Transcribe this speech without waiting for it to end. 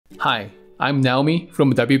Hi, I'm Naomi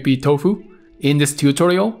from WP Tofu. In this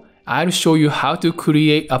tutorial, I'll show you how to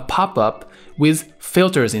create a pop-up with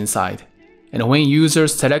filters inside. And when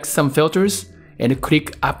users select some filters and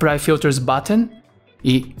click Apply Filters button,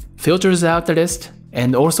 it filters out the list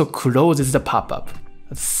and also closes the pop-up at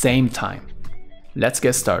the same time. Let's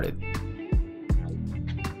get started.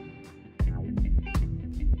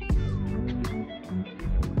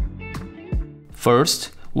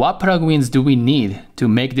 First, what plugins do we need to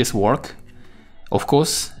make this work? Of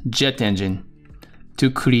course, JetEngine to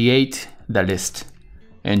create the list,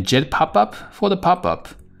 and JetPopup for the pop-up,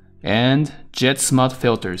 and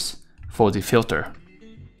JetSmartFilters for the filter.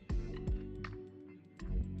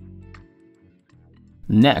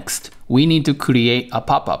 Next, we need to create a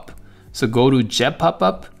pop-up. So go to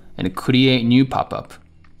JetPopup and create new pop-up.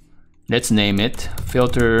 Let's name it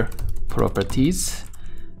Filter Properties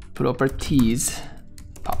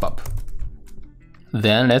Pop-up.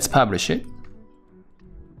 Then let's publish it.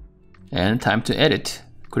 And time to edit.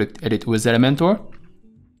 Click Edit with Elementor.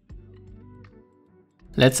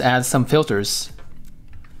 Let's add some filters.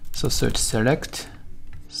 So search select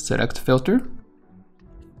filter,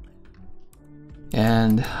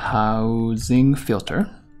 and housing filter.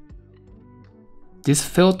 This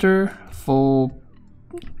filter for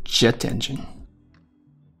JetEngine.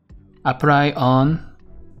 Apply on.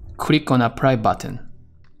 Click on Apply button.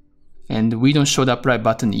 And we don't show the Apply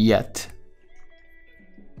button yet.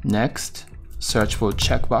 Next, search for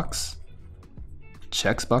checkbox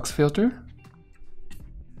filter.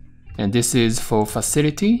 And this is for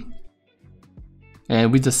facility.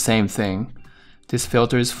 And with the same thing. This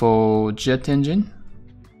filter is for JetEngine.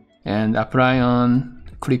 And apply on,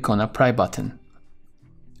 click on Apply button.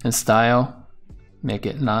 And style, make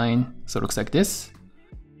it line, so it looks like this.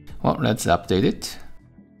 Well, let's update it.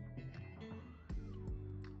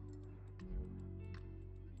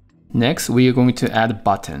 Next, we are going to add a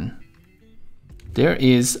button. There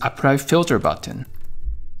is Apply Filter button.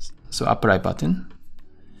 So Apply button.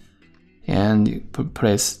 And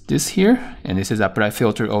press this here, and this is Apply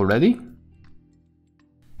Filter already.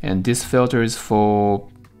 And this filter is for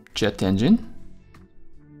JetEngine.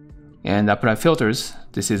 And Apply Filters,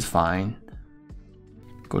 this is fine.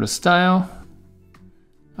 Go to Style.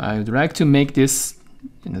 I would like to make this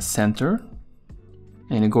in the center.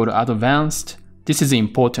 And go to Advanced. This is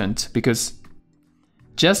important because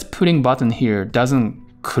just putting button here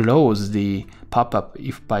doesn't close the pop-up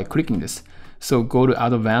if by clicking this. So go to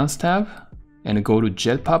Advanced tab and go to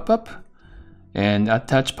JetPopup and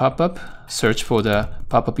attach pop-up. Search for the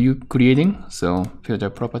pop-up you creating. So filter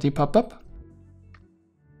property pop-up.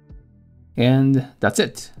 And that's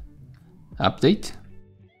it. Update.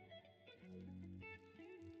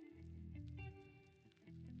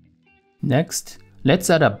 Next, let's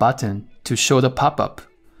add a button to show the pop-up.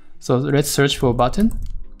 So let's search for a button.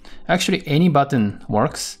 Actually, any button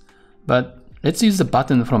works, but let's use the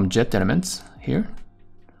button from JetElements here.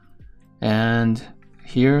 And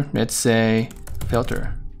here, let's say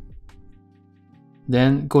filter.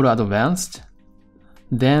 Then go to Advanced.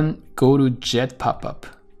 Then go to JetPopup.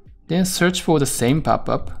 Then search for the same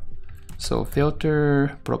pop-up. So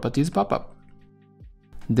filter properties pop-up.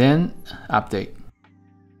 Then update.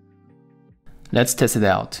 Let's test it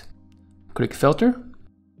out. Click filter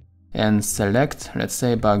and select, let's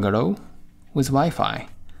say, bungalow with Wi-Fi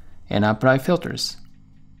and apply filters.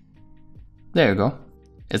 There you go.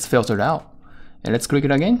 It's filtered out. And let's click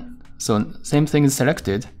it again. So same thing is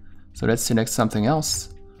selected. So let's select something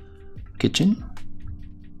else. Kitchen.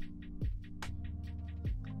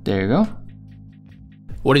 There you go.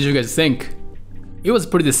 What did you guys think? It was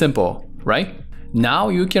pretty simple, right? Now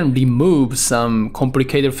you can remove some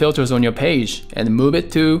complicated filters on your page and move it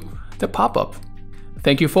to the pop-up.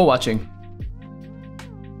 Thank you for watching.